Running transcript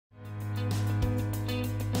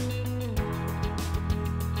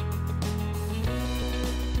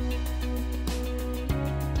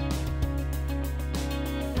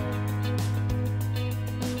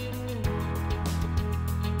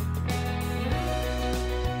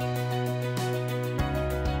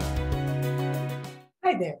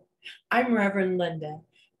Hi there, I'm Reverend Linda,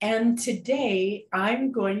 and today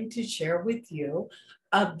I'm going to share with you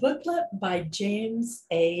a booklet by James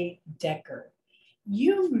A. Decker.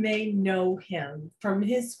 You may know him from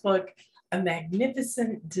his book, A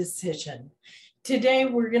Magnificent Decision. Today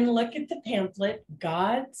we're going to look at the pamphlet,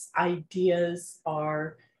 God's Ideas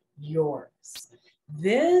Are Yours.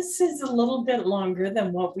 This is a little bit longer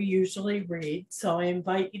than what we usually read, so I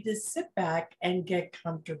invite you to sit back and get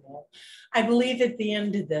comfortable. I believe at the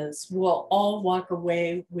end of this, we'll all walk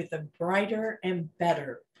away with a brighter and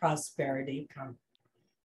better prosperity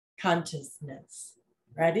consciousness.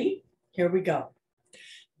 Ready? Here we go.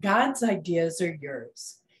 God's ideas are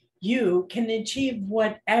yours. You can achieve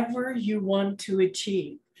whatever you want to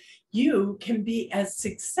achieve. You can be as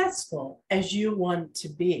successful as you want to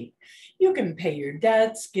be. You can pay your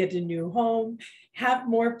debts, get a new home, have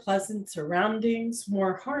more pleasant surroundings,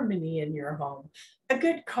 more harmony in your home, a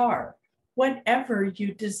good car, whatever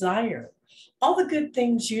you desire. All the good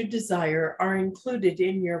things you desire are included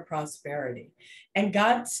in your prosperity, and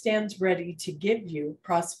God stands ready to give you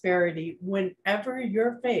prosperity whenever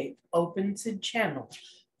your faith opens a channel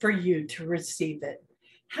for you to receive it.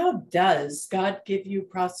 How does God give you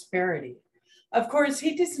prosperity? Of course,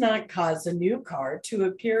 He does not cause a new car to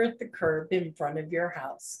appear at the curb in front of your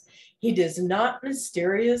house. He does not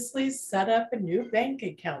mysteriously set up a new bank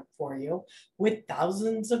account for you with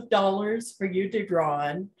thousands of dollars for you to draw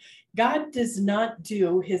on. God does not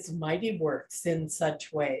do His mighty works in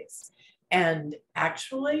such ways. And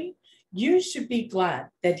actually, you should be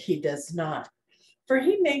glad that He does not, for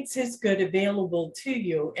He makes His good available to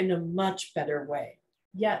you in a much better way.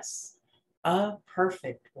 Yes, a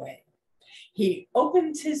perfect way. He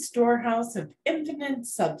opens His storehouse of infinite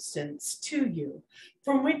substance to you,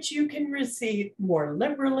 from which you can receive more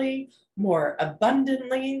liberally, more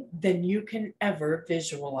abundantly than you can ever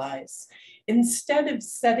visualize. Instead of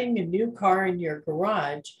setting a new car in your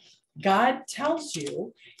garage, God tells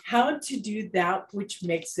you how to do that which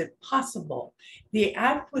makes it possible, the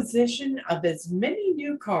acquisition of as many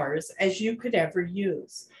new cars as you could ever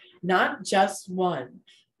use. Not just one,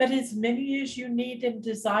 but as many as you need and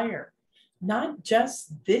desire. Not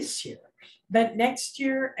just this year, but next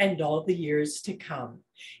year and all the years to come.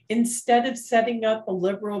 Instead of setting up a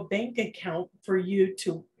liberal bank account for you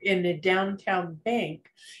in a downtown bank,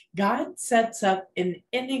 God sets up an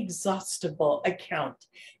inexhaustible account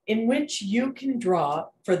in which you can draw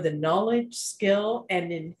for the knowledge, skill,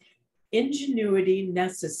 and ingenuity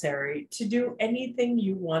necessary to do anything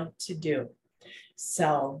you want to do.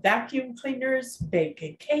 Sell vacuum cleaners, bake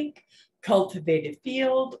a cake, cultivate a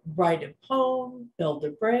field, write a poem, build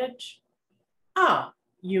a bridge. Ah,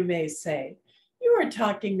 you may say, you are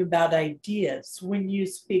talking about ideas when you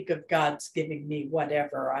speak of God's giving me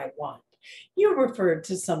whatever I want. You refer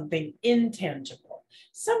to something intangible,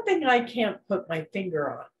 something I can't put my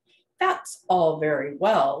finger on. That's all very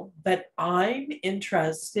well, but I'm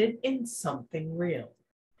interested in something real.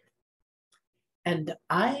 And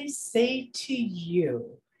I say to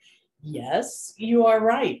you, yes, you are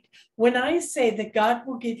right. When I say that God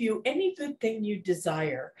will give you any good thing you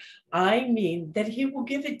desire, I mean that He will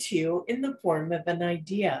give it to you in the form of an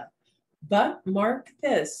idea. But mark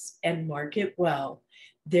this and mark it well.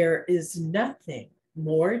 There is nothing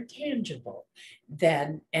more tangible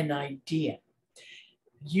than an idea.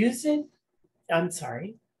 You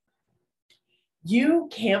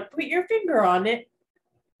can't put your finger on it,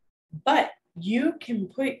 but you can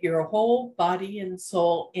put your whole body and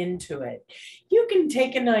soul into it. You can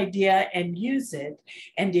take an idea and use it,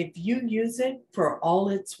 and if you use it for all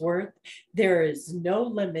it's worth, there is no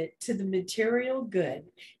limit to the material good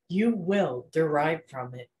you will derive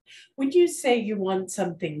from it. When you say you want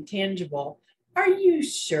something tangible, are you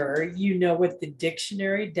sure you know what the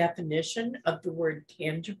dictionary definition of the word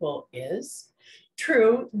tangible is?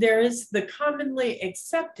 True, there is the commonly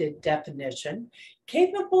accepted definition,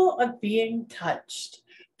 capable of being touched,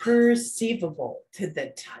 perceivable to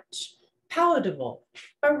the touch, palatable.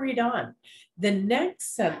 But read on. The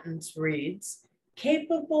next sentence reads,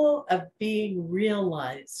 capable of being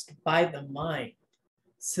realized by the mind,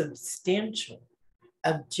 substantial,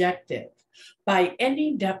 objective. By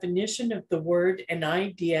any definition of the word, an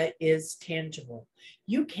idea is tangible.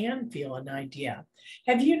 You can feel an idea.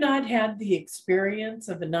 Have you not had the experience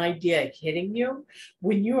of an idea hitting you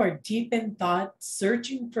when you are deep in thought,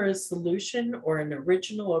 searching for a solution or an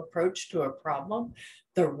original approach to a problem?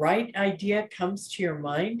 The right idea comes to your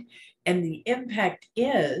mind, and the impact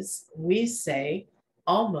is, we say,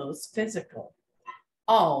 almost physical.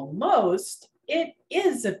 Almost, It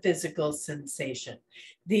is a physical sensation.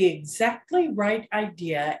 The exactly right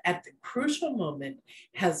idea at the crucial moment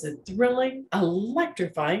has a thrilling,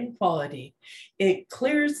 electrifying quality. It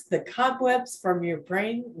clears the cobwebs from your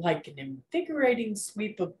brain like an invigorating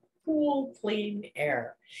sweep of cool, clean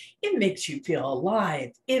air. It makes you feel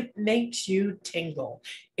alive. It makes you tingle.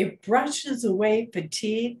 It brushes away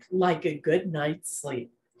fatigue like a good night's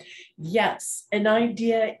sleep. Yes, an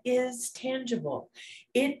idea is tangible.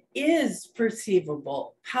 It is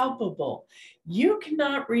perceivable, palpable. You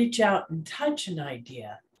cannot reach out and touch an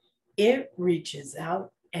idea. It reaches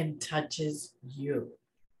out and touches you.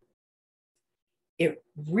 It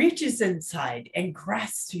reaches inside and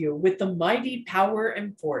grasps you with the mighty power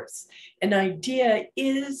and force. An idea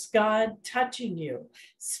is God touching you,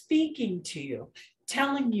 speaking to you,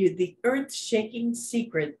 telling you the earth-shaking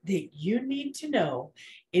secret that you need to know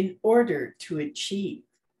in order to achieve,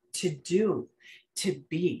 to do, to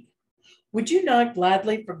be. Would you not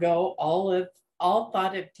gladly forgo all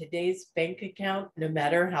thought of today's bank account, no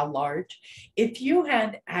matter how large, if you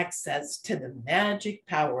had access to the magic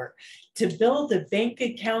power to build a bank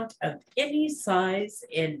account of any size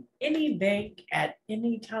in any bank at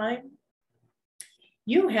any time?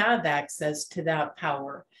 You have access to that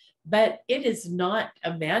power, but it is not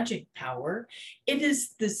a magic power. It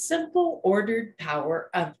is the simple, ordered power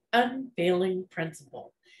of unfailing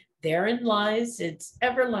principle. Therein lies its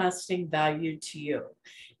everlasting value to you.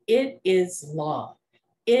 It is law.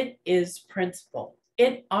 It is principle.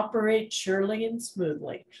 It operates surely and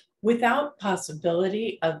smoothly, without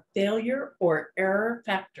possibility of failure or error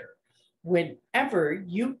factor, whenever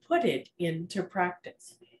you put it into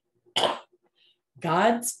practice.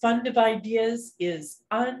 God's fund of ideas is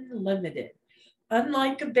unlimited.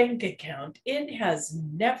 Unlike a bank account, it has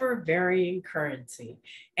never varying currency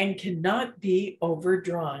and cannot be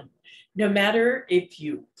overdrawn. No matter if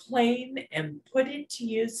you claim and put it to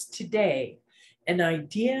use today, an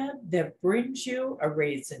idea that brings you a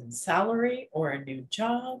raise in salary or a new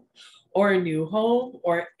job or a new home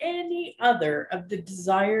or any other of the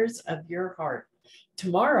desires of your heart.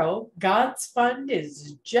 Tomorrow, God's fund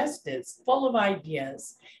is just as full of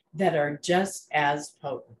ideas that are just as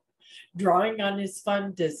potent. Drawing on his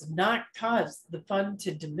fund does not cause the fund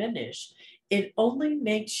to diminish. It only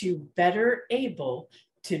makes you better able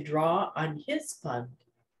to draw on his fund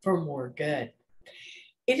for more good.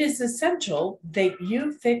 It is essential that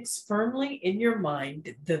you fix firmly in your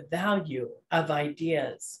mind the value of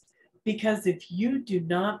ideas, because if you do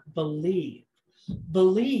not believe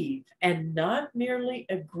and not merely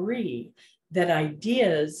agree that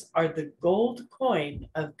ideas are the gold coin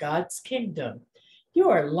of God's kingdom, you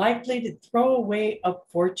are likely to throw away a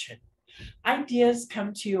fortune. Ideas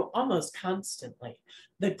come to you almost constantly.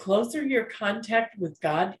 The closer your contact with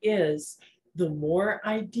God is, the more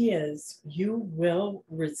ideas you will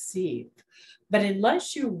receive. But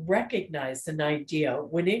unless you recognize an idea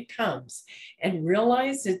when it comes and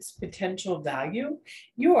realize its potential value,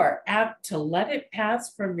 you are apt to let it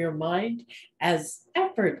pass from your mind as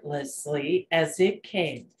effortlessly as it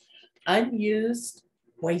came, unused,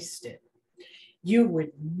 wasted. You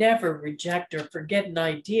would never reject or forget an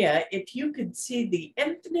idea if you could see the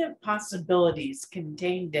infinite possibilities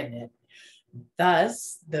contained in it.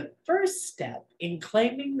 Thus, the first step in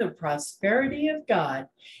claiming the prosperity of God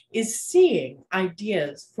is seeing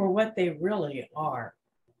ideas for what they really are: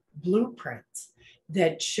 blueprints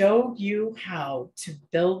that show you how to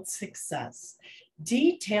build success,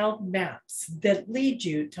 detailed maps that lead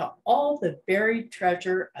you to all the buried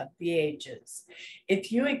treasure of the ages.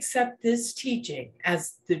 If you accept this teaching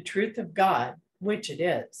as the truth of God, which it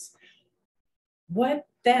is, what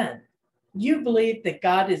then? You believe that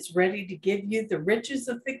God is ready to give you the riches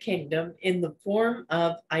of the kingdom in the form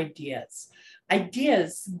of ideas.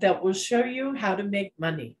 Ideas that will show you how to make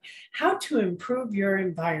money, how to improve your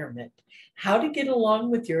environment, how to get along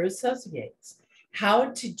with your associates,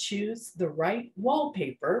 how to choose the right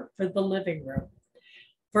wallpaper for the living room.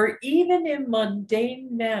 For even in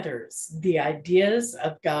mundane matters, the ideas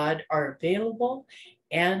of God are available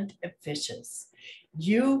and efficacious.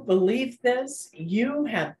 You believe this, you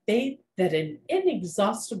have faith that an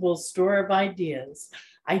inexhaustible store of ideas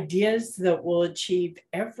that will achieve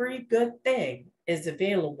every good thing, is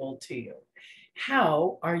available to you.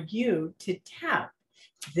 How are you to tap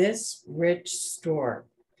this rich store?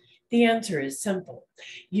 The answer is simple.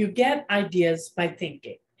 You get ideas by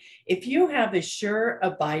thinking. If you have a sure,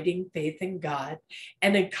 abiding faith in God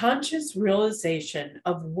and a conscious realization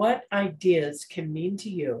of what ideas can mean to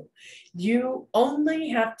you, you only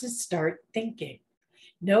have to start thinking.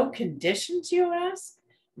 No conditions, you ask?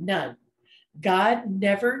 None. God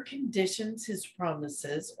never conditions his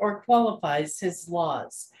promises or qualifies his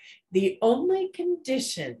laws. The only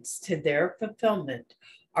conditions to their fulfillment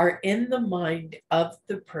are in the mind of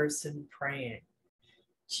the person praying.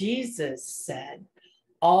 Jesus said,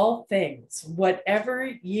 all things, whatever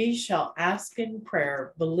ye shall ask in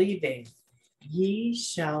prayer, believing, ye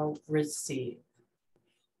shall receive.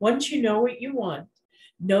 Once you know what you want,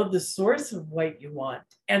 know the source of what you want,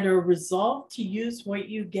 and are resolved to use what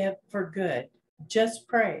you get for good, just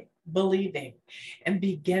pray, believing, and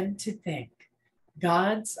begin to think.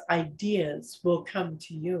 God's ideas will come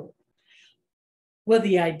to you. Will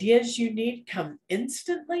the ideas you need come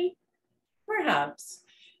instantly? Perhaps.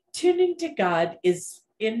 Tuning to God is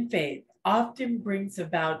in faith often brings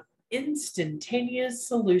about instantaneous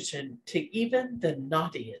solution to even the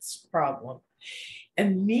naughtiest problem.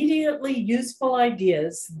 Immediately useful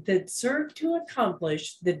ideas that serve to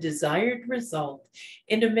accomplish the desired result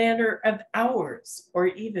in a matter of hours or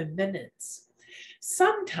even minutes.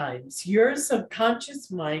 Sometimes your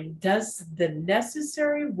subconscious mind does the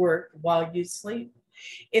necessary work while you sleep.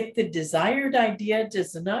 If the desired idea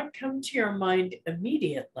does not come to your mind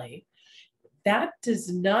immediately, that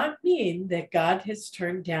does not mean that God has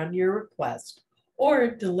turned down your request or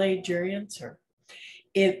delayed your answer.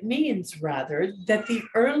 It means rather that the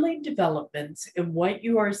early developments in what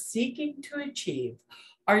you are seeking to achieve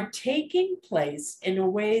are taking place in a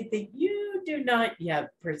way that you do not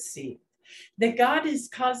yet perceive. That God is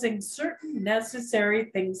causing certain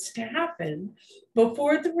necessary things to happen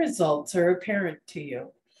before the results are apparent to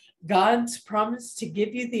you. God's promise to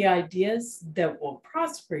give you the ideas that will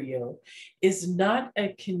prosper you is not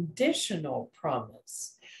a conditional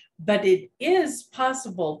promise, but it is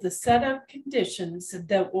possible to set up conditions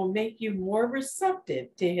that will make you more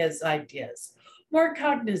receptive to his ideas, more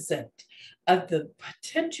cognizant of the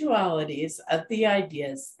potentialities of the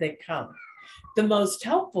ideas that come. The most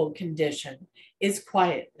helpful condition is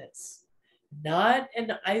quietness, not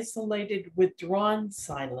an isolated, withdrawn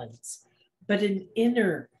silence, but an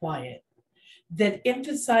inner quiet that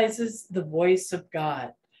emphasizes the voice of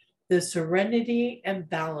God, the serenity and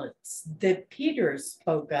balance that Peter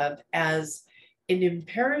spoke of as an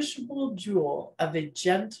imperishable jewel of a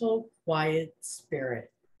gentle, quiet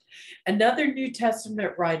spirit. Another New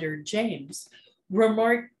Testament writer, James,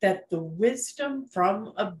 remarked that the wisdom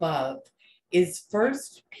from above is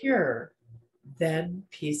first pure, then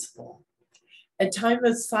peaceful. A time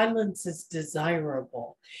of silence is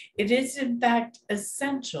desirable. It is, in fact,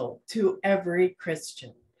 essential to every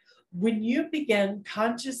Christian. When you begin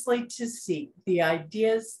consciously to seek the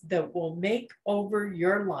ideas that will make over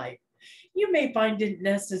your life, you may find it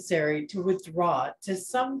necessary to withdraw to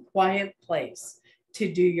some quiet place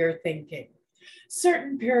to do your thinking.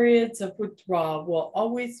 Certain periods of withdrawal will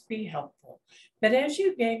always be helpful, but as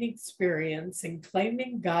you gain experience in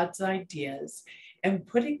claiming God's ideas and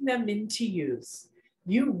putting them into use,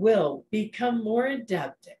 you will become more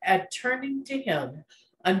adept at turning to him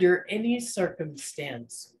under any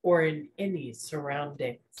circumstance or in any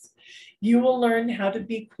surroundings. You will learn how to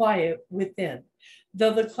be quiet within,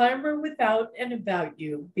 though the clamor without and about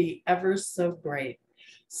you be ever so great.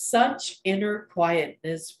 Such inner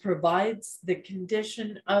quietness provides the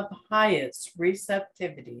condition of highest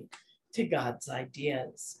receptivity to God's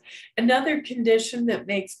ideas. Another condition that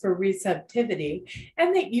makes for receptivity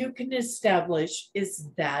and that you can establish is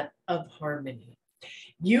that of harmony.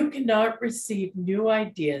 You cannot receive new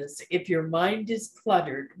ideas if your mind is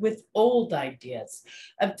cluttered with old ideas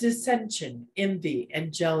of dissension, envy,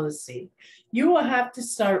 and jealousy. You will have to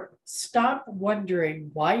stop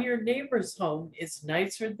wondering why your neighbor's home is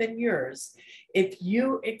nicer than yours if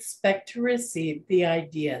you expect to receive the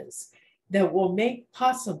ideas that will make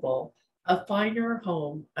possible a finer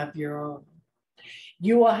home of your own.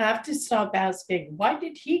 You will have to stop asking, why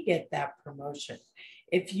did he get that promotion?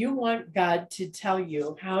 If you want God to tell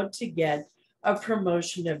you how to get a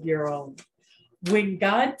promotion of your own. When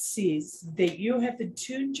God sees that you have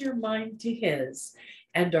attuned your mind to his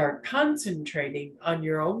and are concentrating on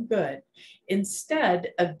your own good,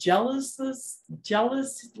 instead of jealously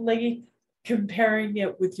comparing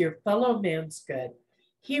it with your fellow man's good,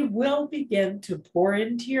 he will begin to pour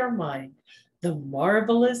into your mind the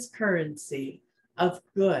marvelous currency of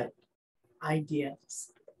good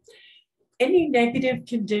ideas. Any negative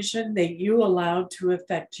condition that you allow to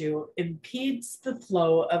affect you impedes the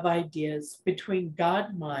flow of ideas between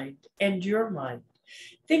God mind and your mind.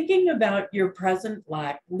 Thinking about your present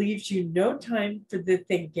lack leaves you no time for the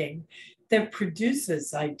thinking that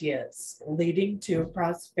produces ideas, leading to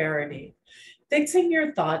prosperity. Fixing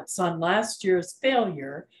your thoughts on last year's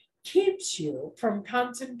failure keeps you from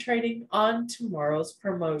concentrating on tomorrow's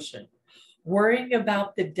promotion. Worrying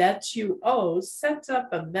about the debts you owe sets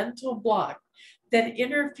up a mental block that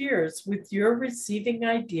interferes with your receiving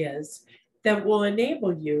ideas that will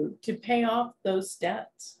enable you to pay off those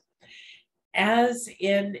debts. As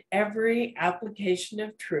in every application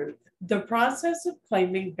of truth, the process of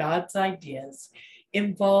claiming God's ideas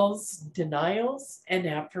involves denials and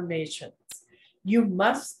affirmations. You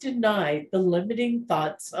must deny the limiting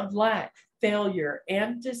thoughts of lack, failure,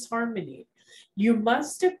 and disharmony. You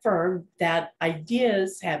must affirm that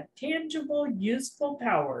ideas have tangible, useful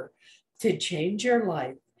power to change your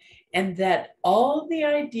life, and that all the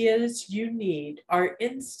ideas you need are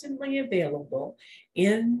instantly available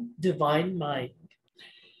in divine mind.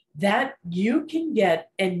 That you can get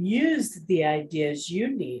and use the ideas you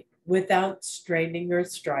need without straining or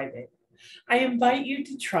striving. I invite you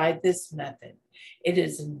to try this method. It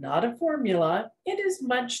is not a formula. It is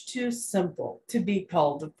much too simple to be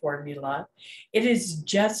called a formula. It is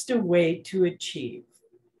just a way to achieve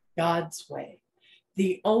God's way,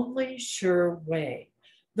 the only sure way.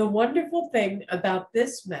 The wonderful thing about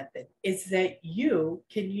this method is that you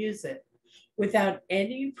can use it without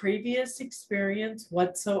any previous experience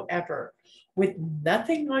whatsoever, with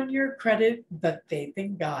nothing on your credit but faith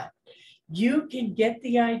in God. You can get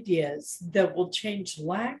the ideas that will change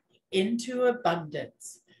lack into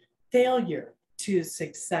abundance, failure to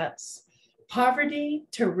success, poverty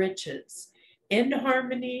to riches,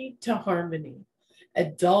 inharmony to harmony, a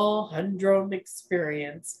dull, humdrum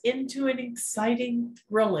experience into an exciting,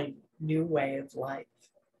 thrilling new way of life.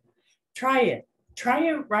 Try it. Try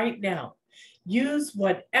it right now. Use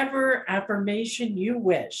whatever affirmation you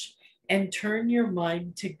wish and turn your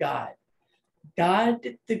mind to God. God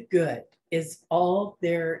the good is all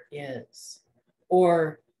there is,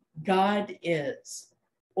 or God is,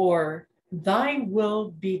 or thy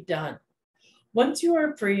will be done. Once you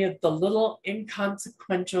are free of the little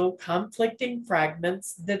inconsequential conflicting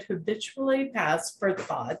fragments that habitually pass for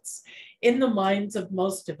thoughts in the minds of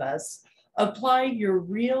most of us, apply your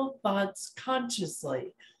real thoughts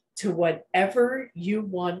consciously to whatever you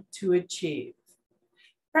want to achieve.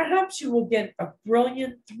 Perhaps you will get a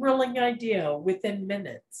brilliant, thrilling idea within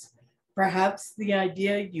minutes. Perhaps the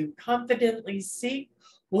idea you confidently seek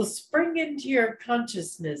will spring into your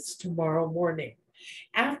consciousness tomorrow morning,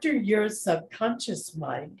 after your subconscious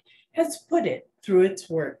mind has put it through its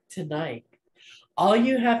work tonight. All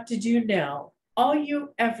you have to do now, all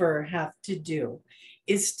you ever have to do,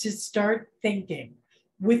 is to start thinking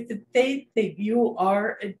with the faith that you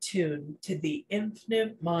are attuned to the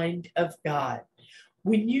infinite mind of God.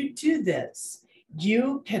 When you do this,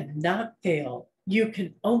 you cannot fail. You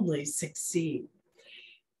can only succeed.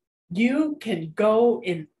 You can go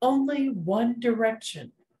in only one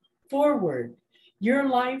direction, forward. Your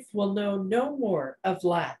life will know no more of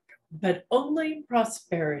lack, but only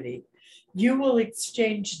prosperity. You will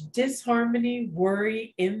exchange disharmony,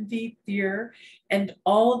 worry, envy, fear, and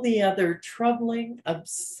all the other troubling,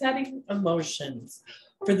 upsetting emotions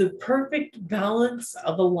for the perfect balance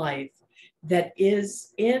of a life that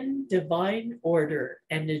is in divine order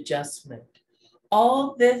and adjustment.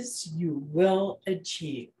 All this you will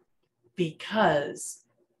achieve because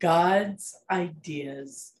God's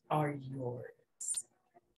ideas are yours.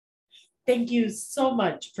 Thank you so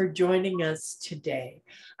much for joining us today.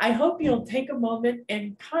 I hope you'll take a moment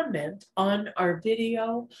and comment on our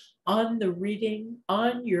video, on the reading,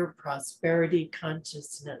 on your prosperity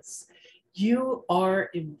consciousness. You are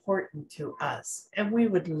important to us, and we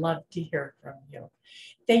would love to hear from you.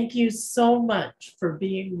 Thank you so much for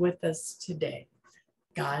being with us today.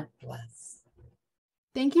 God bless.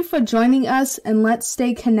 Thank you for joining us, and let's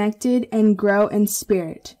stay connected and grow in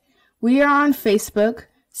spirit. We are on Facebook.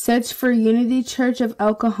 Search for Unity Church of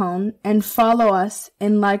El Cajon and follow us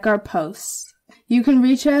and like our posts. You can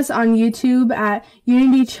reach us on YouTube at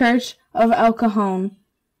Unity Church of El Cajon.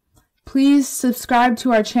 Please subscribe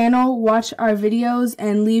to our channel, watch our videos,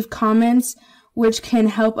 and leave comments which can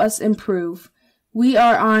help us improve. We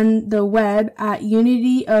are on the web at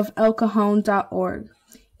unityofelcajon.org.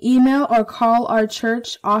 Email or call our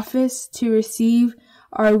church office to receive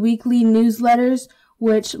our weekly newsletters,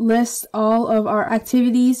 which lists all of our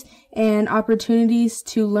activities and opportunities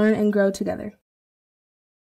to learn and grow together.